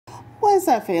What's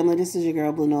up, family? This is your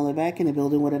girl Blue Nola back in the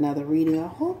building with another reading. I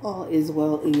hope all is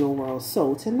well in your world.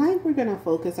 So tonight we're going to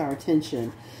focus our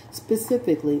attention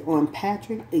specifically on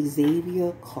Patrick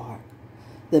Xavier Clark,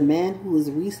 the man who was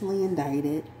recently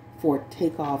indicted for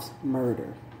Takeoff's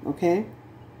murder. Okay?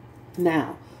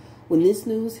 Now, when this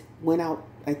news went out,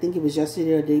 I think it was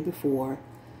yesterday or the day before,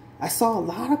 I saw a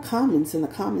lot of comments in the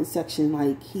comment section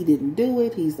like, he didn't do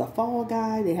it, he's the fall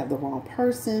guy, they have the wrong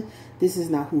person, this is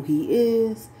not who he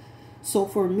is. So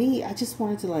for me, I just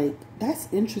wanted to that's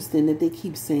interesting that they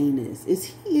keep saying this. Is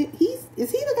he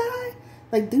the guy?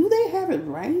 Like, do they have it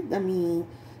right? I mean,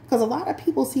 because a lot of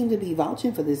people seem to be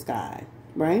vouching for this guy,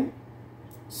 right?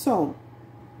 So,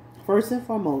 first and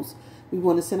foremost, we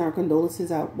want to send our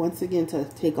condolences out once again to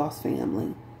Takeoff's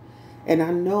family. And I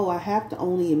know I have to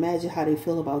only imagine how they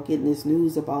feel about getting this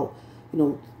news about,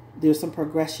 there's some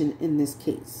progression in this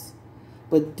case.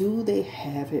 But do they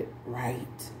have it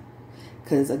right?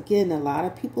 Because, again, a lot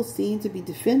of people seem to be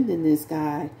defending this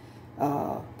guy,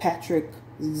 Patrick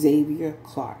Xavier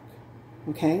Clark.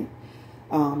 Okay?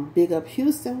 Big up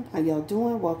Houston. How y'all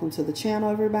doing? Welcome to the channel,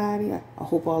 everybody. I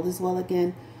hope all is well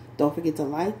again. Don't forget to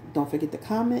like, don't forget to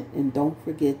comment, and don't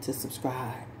forget to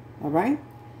subscribe. All right?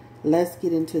 Let's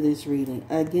get into this reading.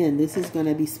 Again, this is going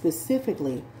to be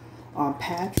specifically on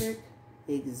Patrick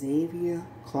Xavier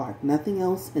Clark. Nothing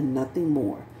else and nothing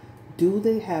more. Do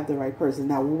they have the right person?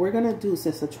 Now, what we're going to do,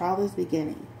 since the trial is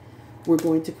beginning, we're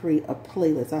going to create a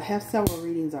playlist. I have several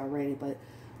readings already, but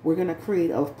we're going to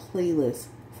create a playlist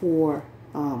for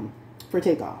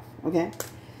Takeoff, okay?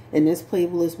 And this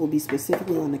playlist will be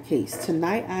specifically on the case.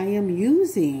 Tonight, I am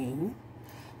using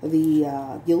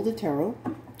the Gilded Tarot.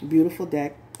 Beautiful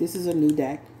deck. This is a new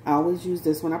deck. I always use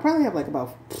this one. I probably have like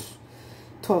about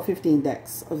 12, 15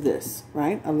 decks of this,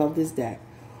 right? I love this deck.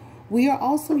 We are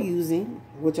also using,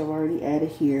 which I've already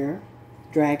added here,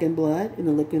 Dragon Blood in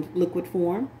the liquid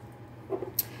form,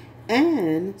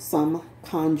 and some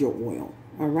conjure oil.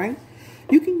 All right,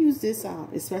 you can use this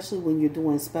especially when you're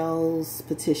doing spells,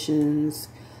 petitions.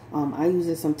 I use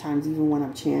it sometimes even when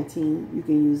I'm chanting. You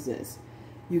can use this.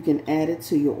 You can add it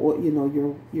to your,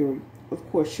 your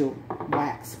of course your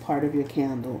wax part of your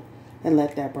candle, and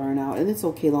let that burn out. And it's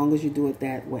okay long as you do it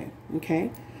that way. Okay,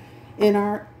 in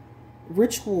our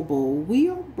ritual bowl, we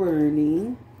are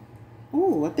burning,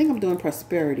 I think I'm doing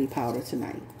prosperity powder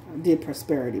tonight. I did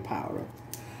prosperity powder.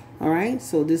 All right,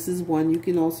 so this is one you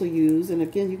can also use, and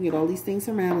again, you can get all these things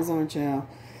from Amazon, child.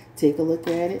 Take a look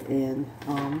at it, and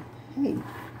hey,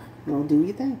 do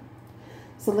your thing.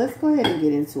 So let's go ahead and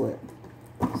get into it.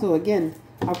 So again,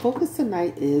 our focus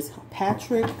tonight is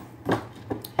Patrick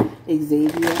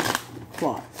Xavier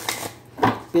Clark.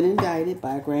 Been indicted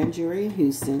by a grand jury in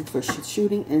Houston for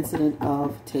shooting incident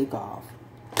of Takeoff.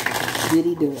 Did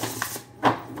he do it?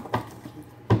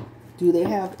 Do they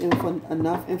have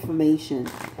enough information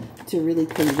to really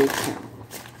convict him?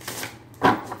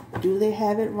 Do they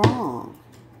have it wrong?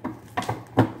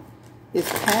 Is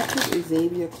Patrick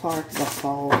Xavier Clark the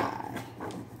fall guy?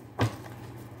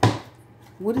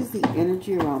 What is the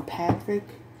energy around Patrick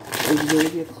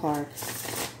Xavier Clark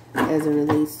as it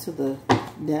relates to the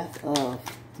death of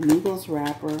Migos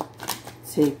rapper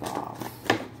Takeoff?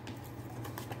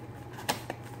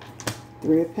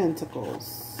 Three of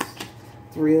Pentacles,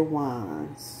 Three of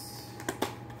Wands,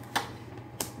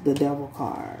 the Devil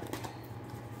card,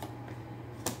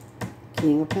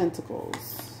 King of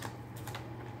Pentacles,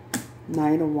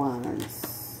 Knight of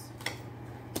Wands,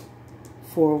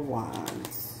 Four of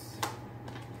Wands,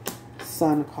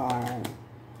 Sun card.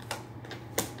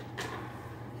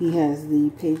 He has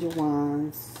the Page of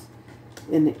Wands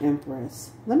and the Empress.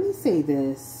 Let me say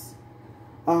this.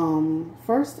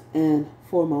 First and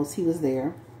foremost, he was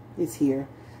there. It's here.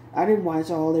 I didn't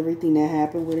watch everything that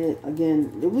happened with it.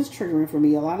 Again, it was triggering for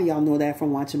me. A lot of y'all know that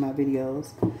from watching my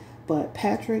videos. But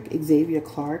Patrick Xavier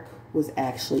Clark was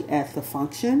actually at the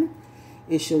function.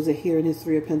 It shows it here in his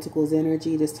Three of Pentacles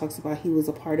energy. This talks about he was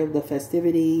a part of the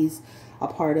festivities, a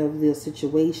part of the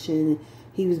situation.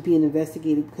 He was being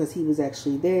investigated because he was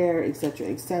actually there, etc.,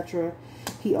 etc.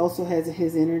 He also has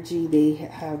his energy. They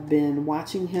have been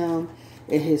watching him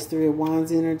in his Three of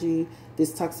Wands energy.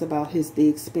 This talks about they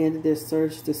expanded their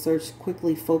search. The search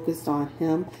quickly focused on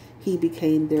him. He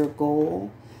became their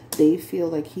goal. They feel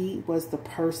like he was the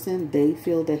person. They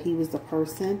feel that he was the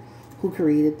person who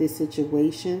created this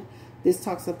situation. This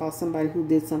talks about somebody who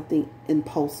did something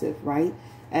impulsive, right?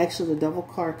 Actually, the Devil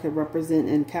card could represent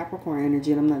in Capricorn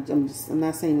energy, and I'm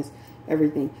not saying this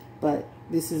everything, but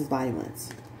this is violence.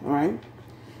 All right.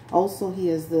 Also, he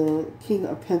has the King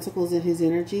of Pentacles in his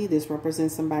energy. This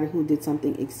represents somebody who did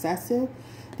something excessive.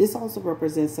 This also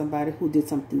represents somebody who did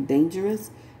something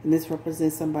dangerous. And this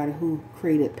represents somebody who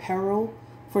created peril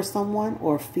for someone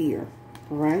or fear.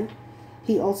 All right.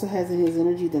 He also has in his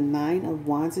energy the Nine of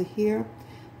Wands in here.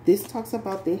 This talks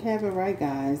about they have it right,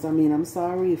 guys. I mean, I'm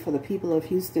sorry for the people of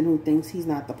Houston who thinks he's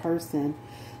not the person.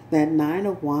 That Nine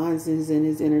of Wands is in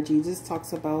his energy. Just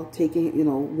talks about taking, you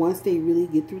know, once they really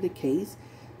get through the case,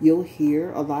 you'll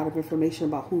hear a lot of information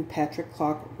about who Patrick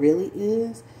Clark really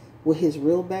is, what his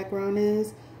real background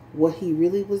is, what he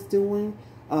really was doing.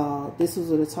 This is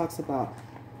what it talks about.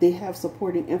 They have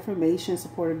supporting information,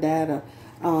 supporting data,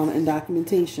 and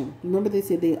documentation. Remember, they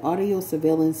said the audio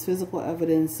surveillance, physical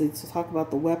evidence to talk about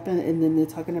the weapon, and then they're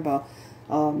talking about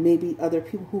maybe other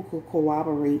people who could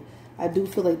corroborate. I do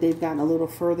feel like they've gotten a little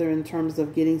further in terms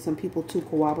of getting some people to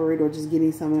corroborate or just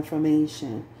getting some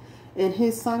information. In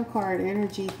his Sun card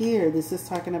energy here, this is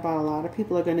talking about a lot of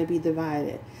people are going to be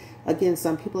divided. Again,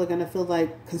 some people are going to feel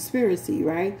like conspiracy,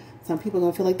 right? Some people are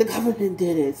going to feel like the government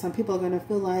did it. Some people are going to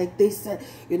feel like they said,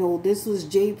 you know, this was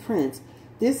Jay Prince.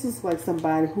 This is like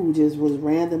somebody who just was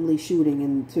randomly shooting.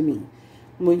 And to me,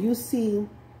 when you see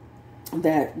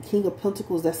that King of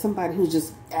Pentacles, that's somebody who's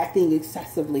just acting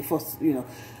excessively for, you know,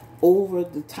 over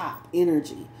the top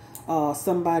energy.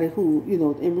 Somebody who, you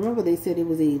know, and remember they said it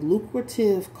was a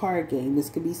lucrative card game. This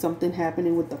could be something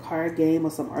happening with the card game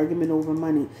or some argument over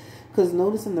money. Because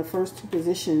notice in the first two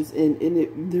positions,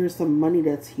 there's some money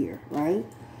that's here, right?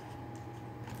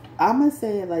 I'm going to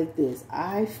say it like this.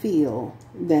 I feel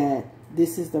that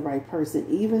this is the right person.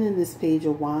 Even in this Page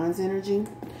of Wands energy,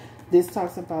 this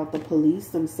talks about the police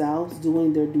themselves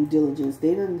doing their due diligence.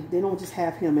 They don't just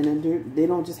have him, and they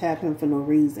don't just have him for no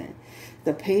reason.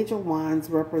 The Page of Wands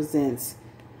represents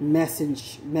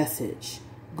message,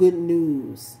 good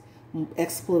news,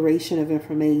 exploration of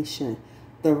information,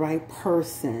 the right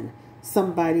person,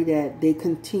 somebody that they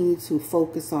continue to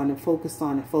focus on,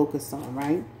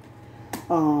 right?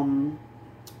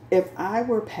 If I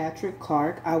were Patrick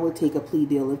Clark, I would take a plea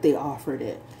deal if they offered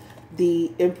it.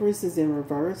 The Empress is in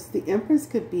reverse. The Empress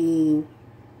could be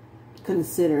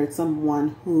considered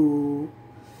someone who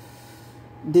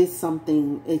did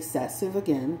something excessive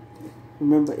again.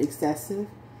 Remember, excessive,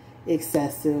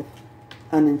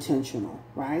 unintentional,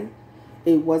 right?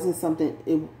 It wasn't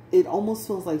something, it almost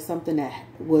feels like something that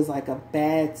was like a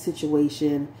bad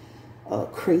situation, a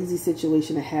crazy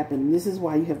situation that happened. And this is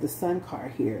why you have the Sun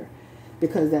card here,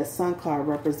 because that Sun card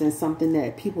represents something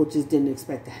that people just didn't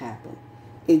expect to happen.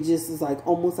 It just is like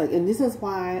almost like, and this is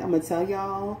why I'm going to tell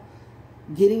y'all,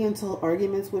 getting into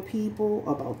arguments with people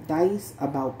about dice,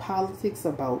 about politics,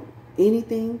 about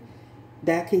anything,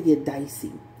 that can get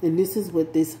dicey. And this is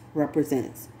what this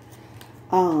represents.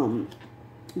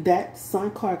 That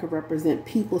Sun card could represent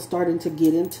people starting to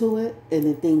get into it and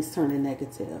then things turning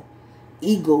negative.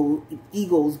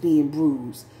 Egos being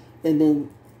bruised. And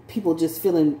then people just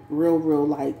feeling real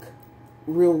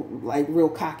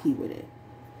cocky with it.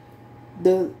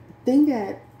 The thing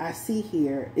that I see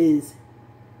here is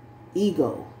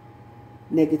ego,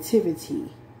 negativity,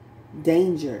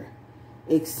 danger,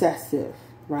 excessive,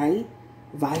 right?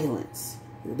 Violence.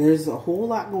 There's a whole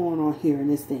lot going on here in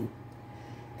this thing.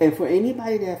 And for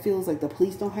anybody that feels like the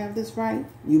police don't have this right,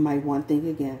 you might want to think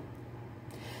again.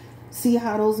 See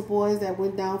how those boys that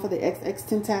went down for the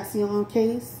XXXTentacion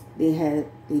case, they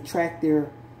tracked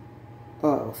their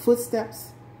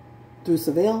footsteps through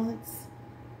surveillance,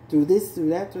 through this, through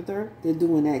that, through that. They're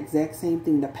doing that exact same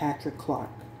thing to Patrick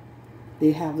Clark.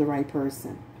 They have the right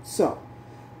person. So,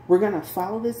 we're going to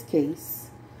follow this case.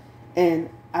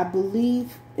 And I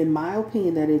believe, in my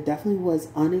opinion, that it definitely was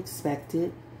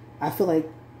unexpected. I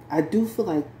do feel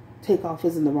like Takeoff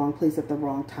is in the wrong place at the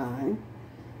wrong time.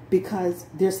 Because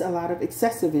there's a lot of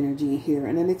excessive energy in here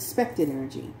and unexpected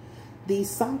energy. The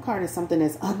Sun card is something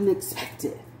that's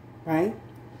unexpected, right?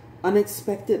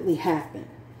 Unexpectedly happened.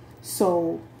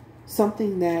 So,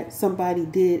 something that somebody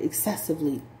did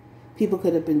excessively. People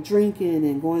could have been drinking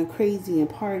and going crazy and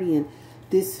partying.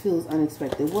 This feels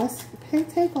unexpected. Was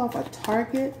Takeoff a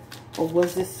target, or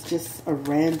was this just a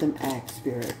random act,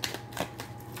 Spirit?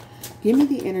 Give me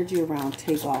the energy around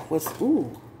Takeoff.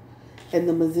 And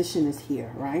the Magician is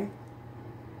here, right?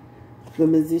 The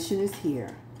Magician is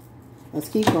here. Let's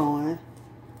keep going.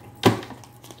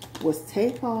 Was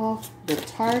Takeoff the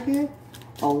target,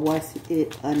 or was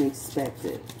it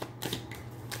unexpected?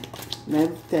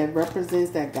 That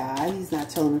represents that guy. He's not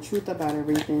telling the truth about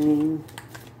everything.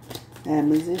 That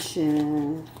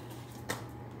Magician.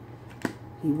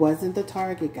 He wasn't the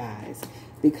target, guys.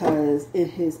 Because in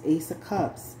his Ace of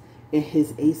Cups, in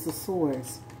his Ace of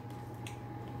Swords,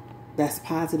 that's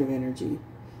positive energy.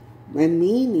 And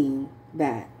meaning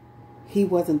that he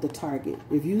wasn't the target.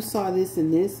 If you saw this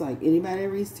and this, like anybody that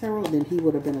reads tarot, then he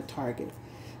would have been a target.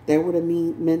 That would have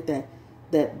meant that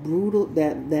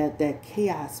that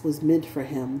chaos was meant for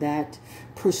him. That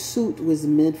pursuit was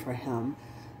meant for him.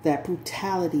 That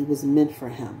brutality was meant for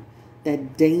him.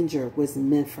 That danger was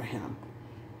meant for him.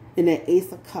 In that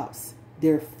Ace of Cups,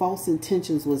 their false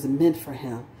intentions was meant for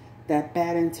him. That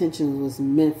bad intentions was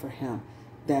meant for him.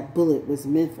 That bullet was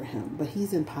meant for him. But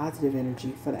he's in positive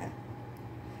energy for that.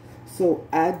 So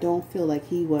I don't feel like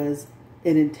he was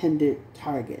an intended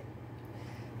target.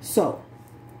 So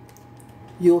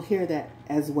you'll hear that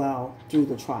as well through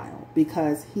the trial,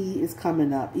 because he is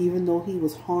coming up, even though he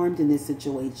was harmed in this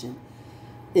situation,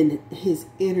 in his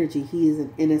energy, he is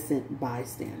an innocent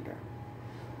bystander.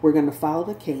 We're going to follow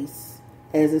the case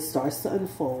as it starts to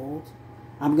unfold.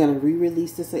 I'm going to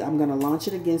re-release this. I'm going to launch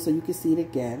it again so you can see it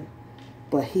again.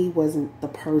 But he wasn't the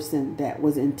person that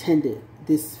was intended.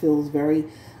 This feels very,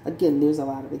 again, there's a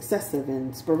lot of excessive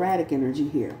and sporadic energy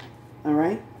here. All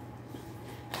right?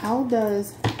 How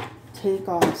does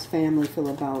Takeoff's family feel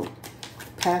about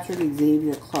Patrick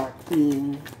Xavier Clark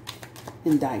being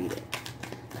indicted?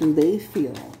 Do they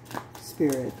feel,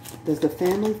 Spirit, does the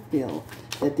family feel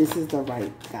that this is the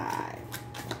right guy?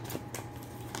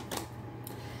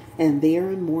 And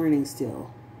they're in mourning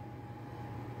still,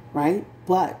 right?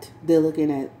 But they're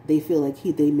looking at, they feel like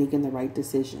they making the right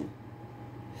decision.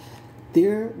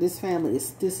 This family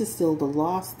this is still the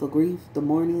loss, the grief, the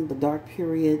mourning, the dark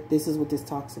period. This is what this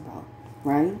talks about,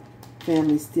 right?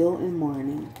 Family still in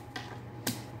mourning.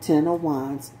 10 of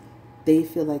Wands. They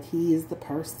feel like he is the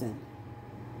person.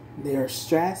 They're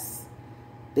stressed.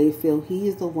 They feel he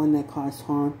is the one that caused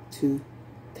harm to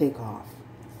Takeoff.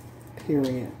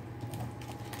 Period.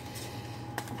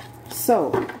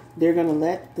 So they're going to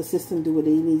let the system do what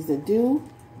it needs to do.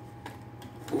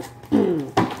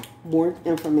 More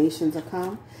information to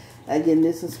come. Again,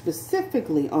 this is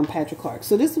specifically on Patrick Clark.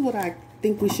 So this is what I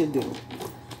think we should do.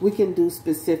 We can do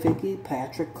specifically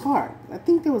Patrick Clark. I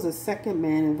think there was a second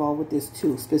man involved with this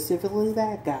too. Specifically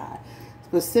that guy.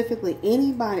 Specifically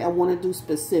anybody. I want to do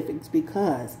specifics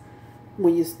because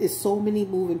when it's so many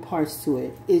moving parts to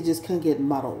it, it just can get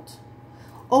muddled.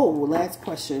 Oh, last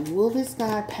question. Will this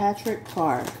guy, Patrick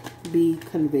Clark, be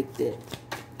convicted?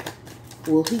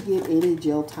 Will he get any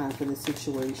jail time for this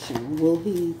situation? Will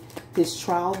his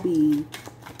trial be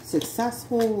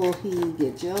successful? Will he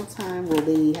get jail time? Will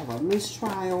they have a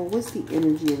mistrial? What's the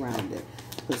energy around it?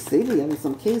 Because they be having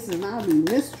some cases now be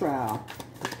mistrial.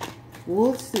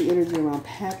 What's the energy around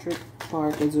Patrick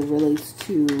Clark as it relates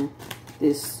to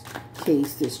this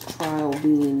case, this trial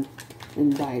being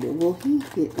indicted? Will he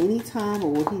get any time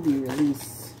or will he be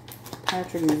released?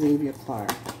 Patrick Xavier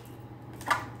Clark.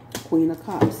 Queen of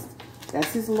Cups.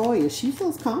 That's his lawyer. She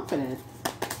feels confident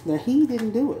that he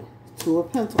didn't do it. 2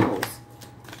 of Pentacles.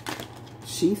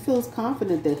 She feels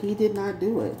confident that he did not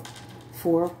do it.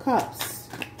 4 of Cups.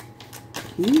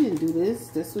 He didn't do this.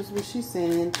 This was what she's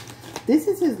saying. This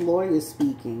is his lawyer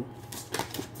speaking.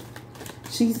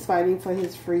 She's fighting for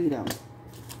his freedom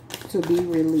to be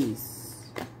released.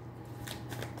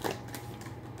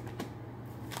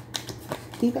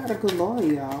 He got a good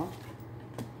lawyer, y'all.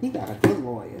 He got a good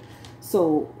lawyer.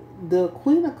 So the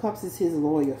Queen of Cups is his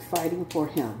lawyer fighting for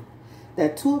him.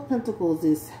 That 2 of Pentacles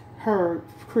is her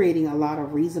creating a lot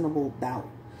of reasonable doubt.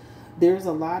 There's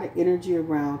a lot of energy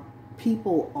around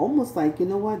people almost like, you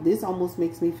know what, this almost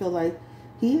makes me feel like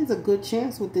he has a good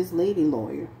chance with this lady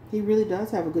lawyer. He really does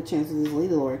have a good chance with this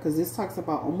lady lawyer, because this talks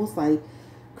about almost like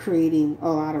creating a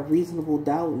lot of reasonable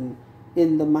doubt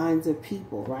in the minds of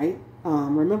people, right?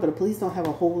 Remember, the police don't have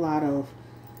a whole lot of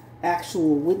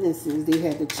actual witnesses. They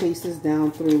had to chase this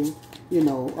down through, you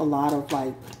know, a lot of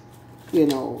like,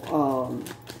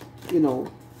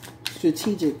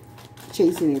 strategic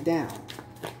chasing it down.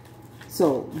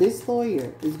 So this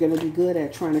lawyer is going to be good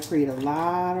at trying to create a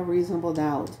lot of reasonable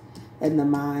doubt in the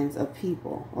minds of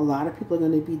people. A lot of people are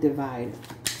going to be divided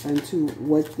into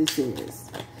what this is.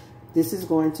 This is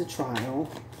going to trial.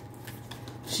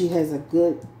 She has a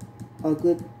good, what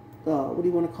do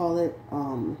you want to call it?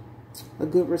 A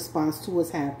good response to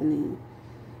what's happening.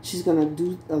 She's going to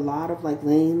do a lot of like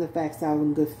laying the facts out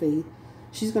in good faith.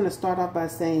 She's going to start off by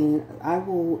saying, I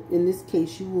will, in this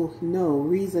case, you will know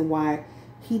reason why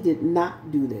he did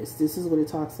not do this. This is what it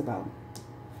talks about,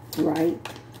 right?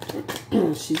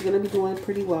 She's going to be doing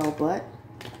pretty well, but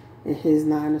in his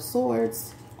 9 of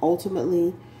Swords,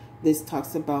 ultimately, this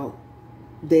talks about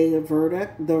the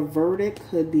verdict. The verdict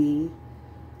could be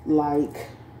like,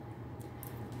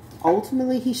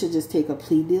 ultimately, he should just take a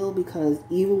plea deal, because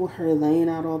even with her laying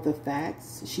out all the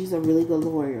facts, she's a really good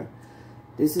lawyer.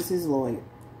 This is his lawyer.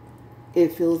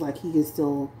 It feels like he can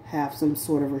still have some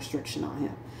sort of restriction on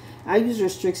him. I use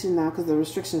restriction now because the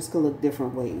restrictions could look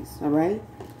different ways, all right?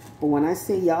 But when I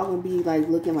say y'all gonna be like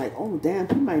looking like, oh damn,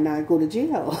 he might not go to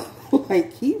jail.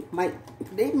 Like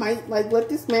they might like let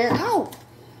this man out.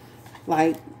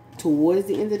 Like towards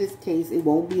the end of this case, it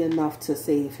won't be enough to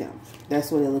save him.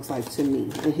 That's what it looks like to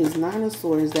me. And his Nine of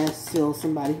Swords, that's still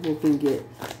somebody who can get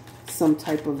some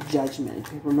type of judgment.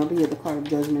 Remember, he had the card of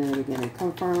judgment in the beginning.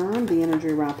 Confirm the energy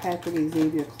around Patrick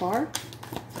Xavier Clark.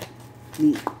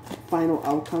 The final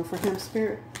outcome for him,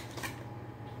 Spirit.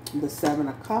 The Seven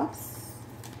of Cups.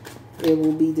 It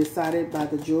will be decided by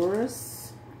the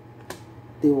jurors.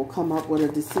 They will come up with a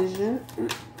decision.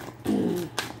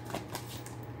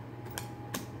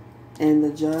 And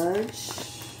the judge,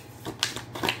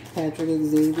 Patrick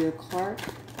Xavier Clark.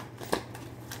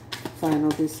 Final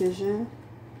decision.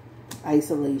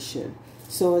 Isolation.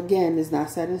 So again, it's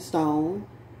not set in stone,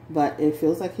 but it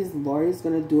feels like his lawyer is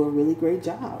going to do a really great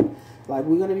job. Like,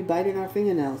 we're going to be biting our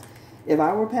fingernails. If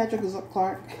I were Patrick Xavier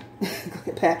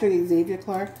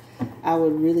Clark, I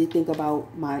would really think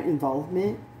about my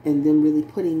involvement and then really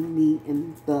putting me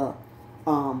in the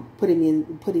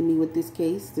putting me with this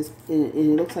case. And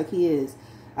it looks like he is.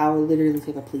 I would literally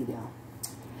take a plea down.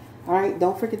 All right,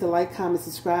 don't forget to like, comment,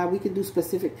 subscribe. We can do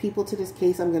specific people to this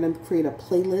case. I'm going to create a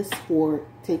playlist for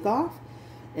Takeoff.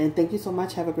 And thank you so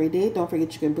much. Have a great day. Don't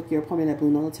forget you can book your appointment at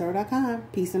BlueNolaTarot.com.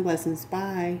 Peace and blessings.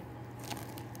 Bye.